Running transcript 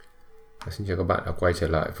Xin chào các bạn đã quay trở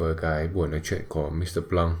lại với cái buổi nói chuyện của Mr.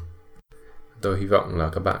 Plum. Tôi hy vọng là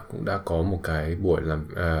các bạn cũng đã có một cái buổi làm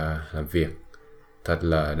việc thật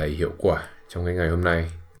là đầy hiệu quả trong cái ngày hôm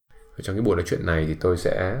nay. Và trong cái buổi nói chuyện này thì tôi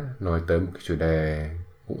sẽ nói tới một cái chủ đề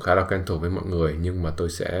cũng khá là quen thuộc với mọi người, nhưng mà tôi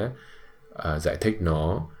sẽ giải thích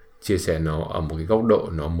nó, chia sẻ nó ở một cái góc độ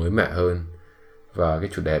nó mới mẻ hơn. Và cái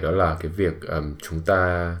chủ đề đó là cái việc chúng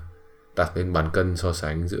ta đặt lên bàn cân so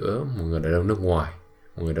sánh giữa một người đàn ông nước ngoài,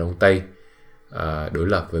 một người đàn ông Tây đối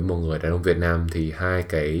lập với một người đàn ông Việt Nam, thì hai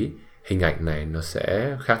cái hình ảnh này nó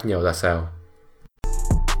sẽ khác nhau ra sao.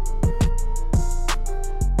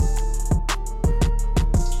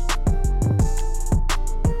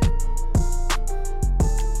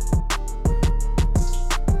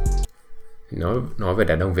 Nói về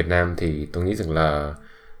đàn ông Việt Nam thì tôi nghĩ rằng là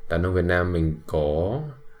đàn ông Việt Nam mình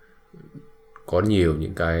có nhiều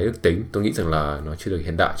những cái đức tính, tôi nghĩ rằng là nó chưa được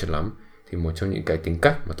hiện đại cho lắm. Thì một trong những cái tính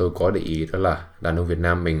cách mà tôi có để ý đó là đàn ông Việt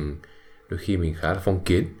Nam mình đôi khi mình khá là phong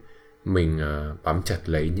kiến, mình bám chặt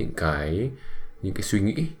lấy những cái suy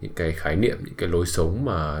nghĩ, những cái khái niệm, những cái lối sống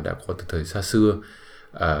mà đã có từ thời xa xưa,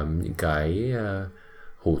 những cái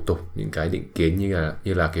hủ tục, những cái định kiến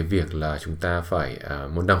như là cái việc là chúng ta phải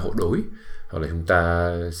môn đăng hộ đối, hoặc là chúng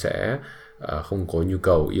ta sẽ không có nhu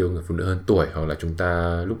cầu yêu người phụ nữ hơn tuổi, hoặc là chúng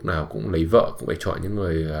ta lúc nào cũng lấy vợ cũng phải chọn những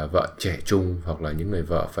người vợ trẻ trung, hoặc là những người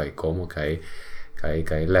vợ phải có một cái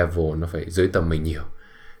level nó phải dưới tầm mình nhiều.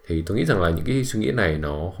 Thì tôi nghĩ rằng là những cái suy nghĩ này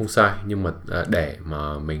nó không sai, nhưng mà để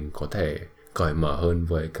mà mình có thể cởi mở hơn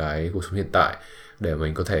với cái cuộc sống hiện tại, để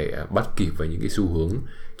mình có thể bắt kịp với những cái xu hướng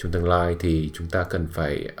trong tương lai, thì chúng ta cần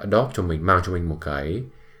phải adopt cho mình, mang cho mình một cái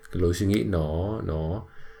lối suy nghĩ nó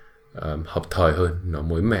hợp thời hơn, nó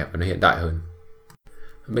mới mẻ và nó hiện đại hơn.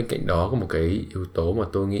 Bên cạnh đó có một cái yếu tố mà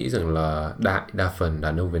tôi nghĩ rằng là đa phần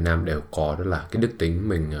đàn ông Việt Nam đều có, đó là cái đức tính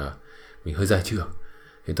mình hơi gia trưởng.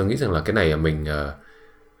 Thì tôi nghĩ rằng là cái này mình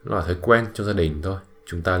nó là thói quen trong gia đình thôi.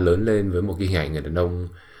 Chúng ta lớn lên với một cái hình ảnh người đàn ông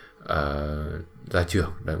gia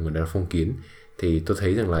trưởng, người đàn ông phong kiến, thì tôi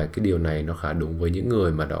thấy rằng là cái điều này nó khá đúng với những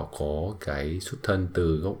người mà đã có cái xuất thân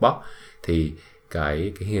từ gốc Bắc. Thì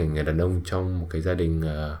cái hình ảnh người đàn ông trong một cái gia đình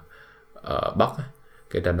ở Bắc ấy,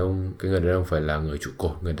 cái người đàn ông phải là người trụ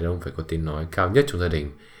cột, người đàn ông phải có tiếng nói cao nhất trong gia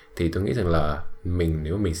đình. Thì tôi nghĩ rằng là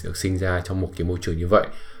nếu mà mình được sinh ra trong một cái môi trường như vậy,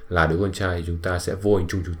 là đứa con trai, thì chúng ta sẽ vô hình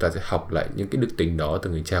chung chúng ta sẽ học lại những cái đức tính đó từ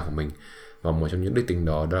người cha của mình. Và một trong những đức tính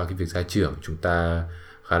đó là cái việc gia trưởng. Chúng ta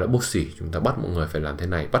khá là bossy, chúng ta bắt mọi người phải làm thế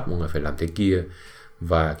này, bắt mọi người phải làm thế kia.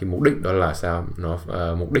 Và cái mục đích đó là sao?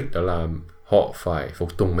 Mục đích đó là họ phải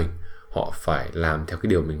phục tùng mình, họ phải làm theo cái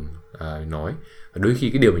điều mình nói. Và đôi khi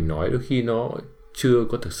cái điều mình nói đôi khi nó chưa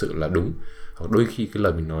có thực sự là đúng, hoặc đôi khi cái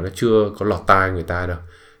lời mình nói nó chưa có lọt tai người ta đâu,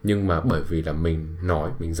 nhưng mà bởi vì là mình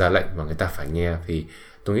nói, mình ra lệnh và người ta phải nghe, thì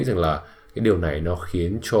tôi nghĩ rằng là cái điều này nó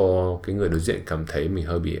khiến cho cái người đối diện cảm thấy mình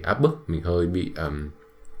hơi bị áp bức, mình hơi bị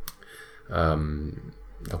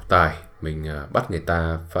độc tài, mình bắt người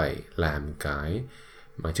ta phải làm cái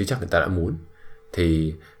mà chưa chắc người ta đã muốn.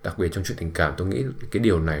 Thì đặc biệt trong chuyện tình cảm, tôi nghĩ cái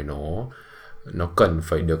điều này nó cần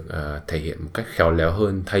phải được thể hiện một cách khéo léo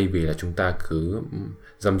hơn, thay vì là chúng ta cứ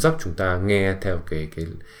răm rắp chúng ta nghe theo cái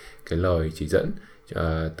lời chỉ dẫn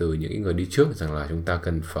từ những người đi trước rằng là chúng ta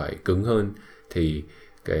cần phải cứng hơn. Thì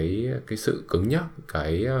cái sự cứng nhắc,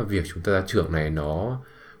 cái việc chúng ta ra trưởng này nó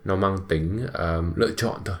mang tính lựa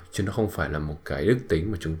chọn thôi, chứ nó không phải là một cái đức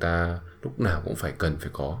tính mà chúng ta lúc nào cũng cần phải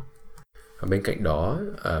có. Bên cạnh đó,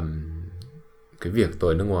 cái việc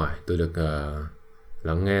tôi ở nước ngoài, tôi được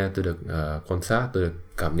lắng nghe, tôi được quan sát, tôi được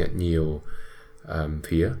cảm nhận nhiều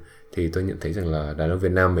phía, thì tôi nhận thấy rằng là đàn ông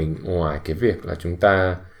Việt Nam mình, ngoài cái việc là chúng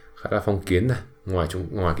ta khá là phong kiến này, ngoài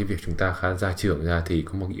cái việc chúng ta khá gia trưởng ra, thì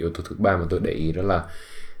có một cái yếu tố thứ ba mà tôi để ý, đó là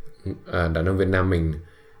đàn ông Việt Nam mình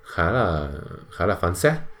khá là phán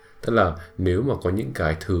xét. Tức là nếu mà có những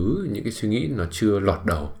cái suy nghĩ nó chưa lọt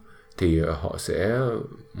đầu, thì họ sẽ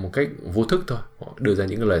một cách vô thức thôi, họ đưa ra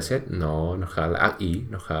những cái lời xét nó khá là ác ý,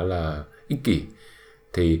 nó khá là ích kỷ.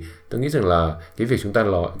 Thì tôi nghĩ rằng là cái việc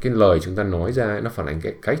cái lời chúng ta nói ra nó phản ánh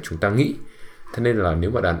cái cách chúng ta nghĩ. Thế nên là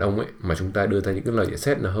nếu mà đàn ông ấy mà chúng ta đưa ra những cái lời nhận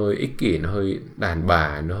xét nó hơi ích kỷ, nó hơi đàn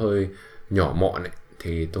bà, nó hơi nhỏ mọn ấy,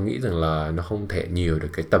 thì tôi nghĩ rằng là nó không thể nhiều được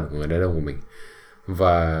cái tầm của người đàn ông của mình.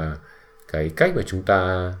 Và cái cách mà chúng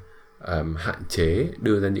ta hạn chế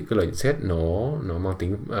đưa ra những cái lời nhận xét nó mang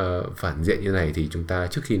tính phản diện như này, thì chúng ta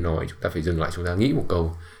trước khi nói, chúng ta phải dừng lại, chúng ta nghĩ một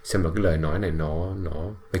câu xem là cái lời nói này nó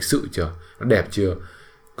lịch sự chưa, nó đẹp chưa.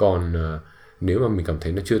 Còn nếu mà mình cảm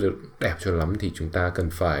thấy nó chưa được đẹp cho lắm, thì chúng ta cần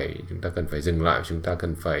phải dừng lại, chúng ta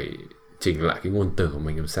cần phải chỉnh lại cái ngôn từ của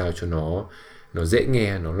mình làm sao cho nó dễ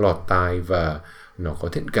nghe, nó lọt tai và nó có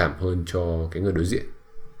thiện cảm hơn cho cái người đối diện.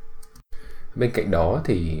 Bên cạnh đó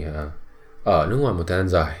thì Ở nước ngoài một thời gian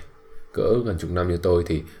dài, cỡ gần chục năm như tôi,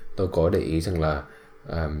 thì tôi có để ý rằng là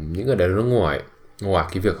những người đàn ông nước ngoài, ngoài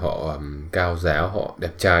cái việc họ cao giáo, họ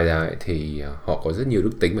đẹp trai ra ấy, thì họ có rất nhiều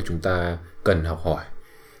đức tính mà chúng ta cần học hỏi.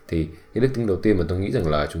 Thì cái đức tính đầu tiên mà tôi nghĩ rằng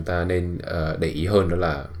là chúng ta nên để ý hơn, đó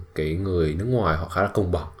là cái người nước ngoài họ khá là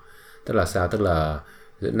công bằng. Tức là sao? Tức là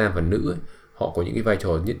giữa nam và nữ ấy, họ có những cái vai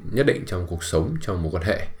trò nhất định trong cuộc sống, trong mối quan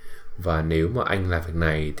hệ. Và nếu mà anh làm việc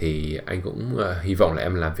này thì anh cũng hy vọng là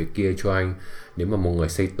em làm việc kia cho anh. Nếu mà một người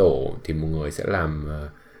xây tổ thì một người sẽ làm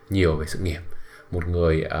nhiều về sự nghiệp. Một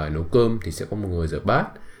người nấu cơm thì sẽ có một người rửa bát.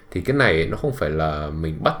 Thì cái này nó không phải là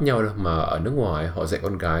mình bắt nhau đâu, mà ở nước ngoài họ dạy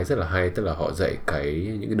con gái rất là hay. Tức là họ dạy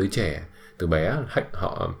những cái đứa trẻ từ bé,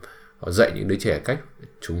 họ dạy những đứa trẻ cách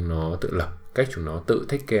chúng nó tự lập, cách chúng nó tự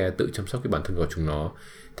take care, tự chăm sóc cái bản thân của chúng nó.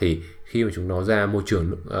 Thì khi mà chúng nó ra môi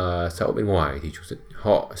trường xã hội bên ngoài thì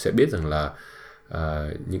họ sẽ biết rằng là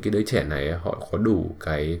những cái đứa trẻ này họ có đủ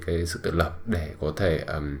cái sự tự lập để có thể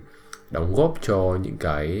đóng góp cho những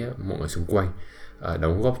cái mọi người xung quanh,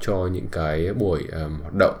 đóng góp cho những cái buổi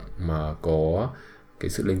hoạt động mà có cái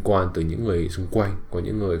sự liên quan từ những người xung quanh, có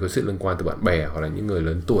những người có sự liên quan từ bạn bè, hoặc là những người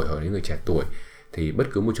lớn tuổi, hoặc là những người trẻ tuổi. Thì bất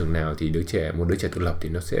cứ môi trường nào thì một đứa trẻ tự lập thì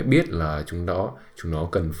nó sẽ biết là chúng nó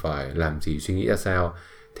cần phải làm gì, suy nghĩ ra sao.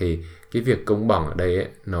 Thì cái việc công bằng ở đây ấy,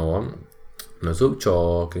 nó giúp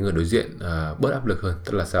cho cái người đối diện bớt áp lực hơn.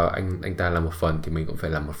 Tức là sao? Anh ta làm một phần thì mình cũng phải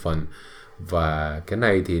làm một phần. Và cái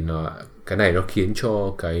này nó khiến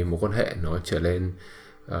cho cái mối quan hệ nó trở nên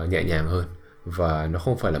nhẹ nhàng hơn. Và nó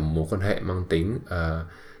không phải là một mối quan hệ mang tính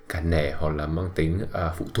cả nể hoặc là mang tính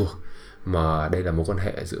phụ thuộc, mà đây là mối quan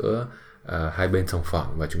hệ giữa hai bên song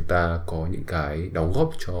phẳng, và chúng ta có những cái đóng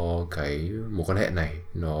góp cho cái mối quan hệ này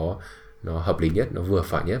nó hợp lý nhất, nó vừa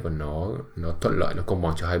phải nhất, và nó thuận lợi, nó công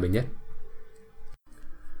bằng cho hai bên nhất.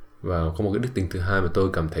 Và có một cái đức tính thứ hai mà tôi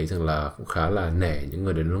cảm thấy rằng là cũng khá là nể những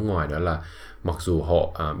người đến nước ngoài, đó là mặc dù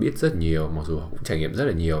họ biết rất nhiều, mặc dù họ cũng trải nghiệm rất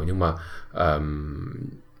là nhiều, nhưng mà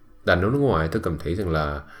đàn ông nước ngoài tôi cảm thấy rằng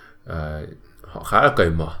là họ khá là cởi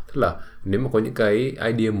mở. Tức là nếu mà có những cái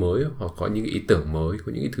idea mới, hoặc có những cái ý tưởng mới,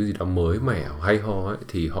 có những cái thứ gì đó mới mẻ, hay ho ấy,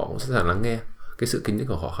 thì họ cũng sẵn sàng lắng nghe. Cái sự kiên nhẫn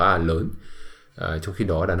của họ khá là lớn. Trong khi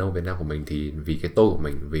đó đàn ông Việt Nam của mình thì vì cái tôi của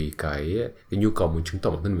mình, vì cái nhu cầu muốn chứng tỏ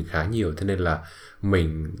bản thân mình khá nhiều, thế nên là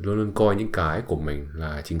mình luôn luôn coi những cái của mình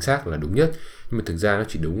là chính xác, là đúng nhất. Nhưng mà thực ra nó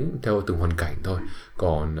chỉ đúng theo từng hoàn cảnh thôi.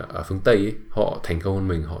 Còn ở phương Tây ấy, họ thành công hơn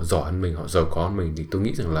mình, họ giỏi hơn mình, họ giàu có hơn mình, thì tôi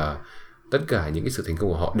nghĩ rằng là tất cả những cái sự thành công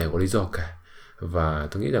của họ đều có lý do cả. Và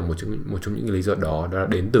tôi nghĩ là một trong những lý do đó là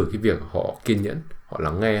đến từ cái việc họ kiên nhẫn, họ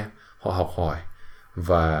lắng nghe, họ học hỏi.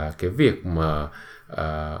 Và cái việc mà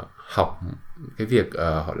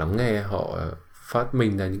họ lắng nghe, họ phát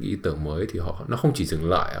minh ra những ý tưởng mới, thì nó không chỉ dừng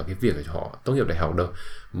lại ở cái việc là họ tốt nghiệp đại học đâu,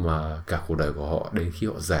 mà cả cuộc đời của họ đến khi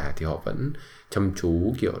họ già thì họ vẫn chăm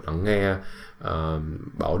chú kiểu lắng nghe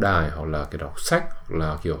báo đài, hoặc là cái đọc sách, hoặc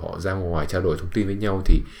là kiểu họ ra ngoài trao đổi thông tin với nhau.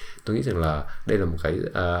 Thì tôi nghĩ rằng là đây là một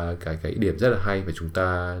cái điểm rất là hay, và chúng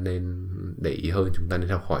ta nên để ý hơn, chúng ta nên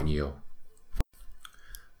học hỏi nhiều.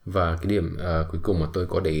 Và cái điểm cuối cùng mà tôi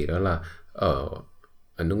có để ý đó là ở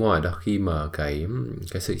nước ngoài đó, khi mà cái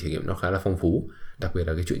sự trải nghiệm nó khá là phong phú, đặc biệt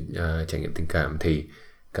là cái chuyện trải nghiệm tình cảm, thì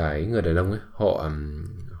cái người đàn ông ấy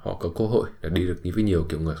họ có cơ hội để đi được với nhiều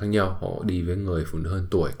kiểu người khác nhau. Họ đi với người phụ nữ hơn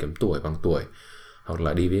tuổi, kém tuổi, bằng tuổi, hoặc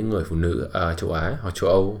là đi với người phụ nữ châu Á hoặc châu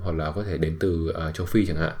Âu, hoặc là có thể đến từ châu Phi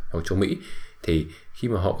chẳng hạn, hoặc châu Mỹ. Thì khi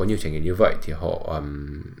mà họ có nhiều trải nghiệm như vậy thì họ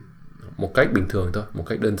một cách bình thường thôi, một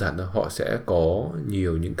cách đơn giản thôi, họ sẽ có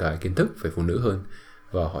nhiều những cái kiến thức về phụ nữ hơn,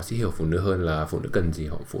 và họ sẽ hiểu phụ nữ hơn là phụ nữ cần gì,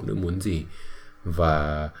 phụ nữ muốn gì.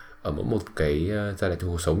 Và ở mỗi một cái giai đoạn trong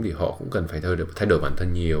cuộc sống thì họ cũng cần phải thay đổi bản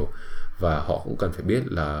thân nhiều, và họ cũng cần phải biết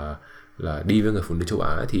là đi với người phụ nữ châu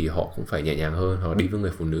Á thì họ cũng phải nhẹ nhàng hơn, hoặc đi với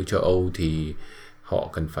người phụ nữ châu Âu thì họ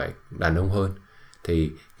cần phải đàn ông hơn.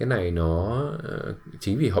 Thì cái này nó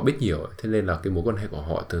chính vì họ biết nhiều, thế nên là cái mối quan hệ của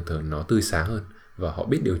họ thường nó tươi sáng hơn, và họ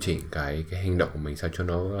biết điều chỉnh cái hành động của mình sao cho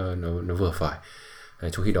nó vừa phải.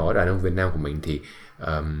 Trong khi đó đàn ông Việt Nam của mình thì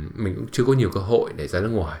mình cũng chưa có nhiều cơ hội để ra nước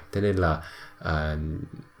ngoài, thế nên là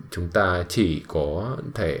chúng ta chỉ có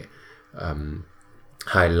thể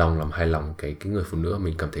hài lòng cái người phụ nữ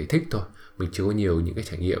mình cảm thấy thích thôi. Mình chưa có nhiều những cái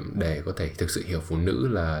trải nghiệm để có thể thực sự hiểu phụ nữ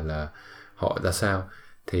là họ ra sao.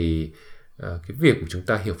 Thì cái việc của chúng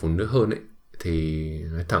ta hiểu phụ nữ hơn ấy, thì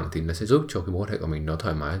nói thẳng thì nó sẽ giúp cho cái mối quan hệ của mình nó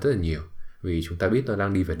thoải mái rất là nhiều, vì chúng ta biết nó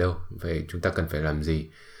đang đi về đâu, về chúng ta cần phải làm gì.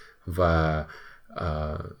 Và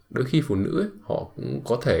đôi khi phụ nữ ấy, họ cũng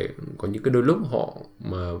có thể có những cái đôi lúc họ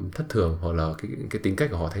mà thất thường, hoặc là cái tính cách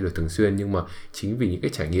của họ thay đổi thường xuyên, nhưng mà chính vì những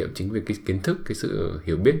cái trải nghiệm, chính vì cái kiến thức, cái sự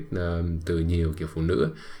hiểu biết từ nhiều kiểu phụ nữ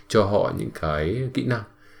cho họ những cái kỹ năng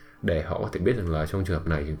để họ có thể biết rằng là trong trường hợp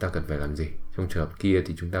này chúng ta cần phải làm gì, trong trường hợp kia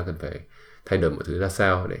thì chúng ta cần phải thay đổi mọi thứ ra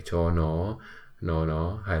sao để cho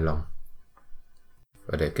nó hài lòng.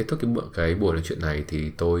 Và để kết thúc cái buổi nói chuyện này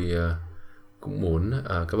thì tôi cũng muốn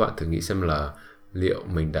các bạn thử nghĩ xem là liệu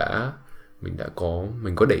mình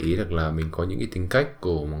có để ý được là mình có những cái tính cách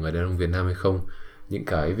của một người đàn ông Việt Nam hay không. Những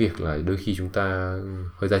cái việc là đôi khi chúng ta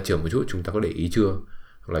hơi ra trường một chút, chúng ta có để ý chưa,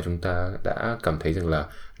 hoặc là chúng ta đã cảm thấy rằng là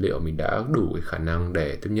liệu mình đã đủ cái khả năng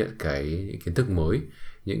để tiếp nhận cái kiến thức mới,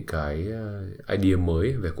 những cái idea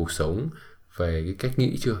mới về cuộc sống, về cái cách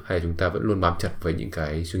nghĩ chưa, hay là chúng ta vẫn luôn bám chặt với những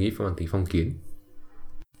cái suy nghĩ mang tính phong kiến.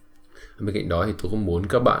 Bên cạnh đó thì tôi cũng muốn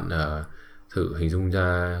các bạn thử hình dung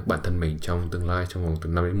ra bản thân mình trong tương lai, trong vòng từ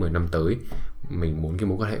 5 đến 10 năm tới, mình muốn cái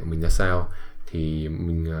mối quan hệ của mình ra sao. Thì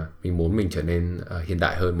mình muốn mình trở nên hiện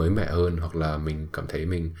đại hơn, mới mẻ hơn, hoặc là mình cảm thấy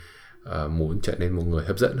mình muốn trở nên một người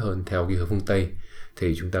hấp dẫn hơn theo cái hướng phương Tây.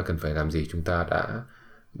 Thì chúng ta cần phải làm gì? Chúng ta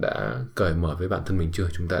đã cởi mở với bản thân mình chưa?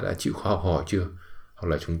 Chúng ta đã chịu khó học hỏi chưa? Hoặc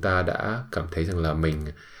là chúng ta đã cảm thấy rằng là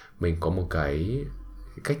mình có một cái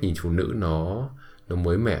cách nhìn phụ nữ nó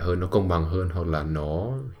mới mẻ hơn, nó công bằng hơn, hoặc là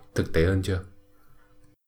nó thực tế hơn chưa?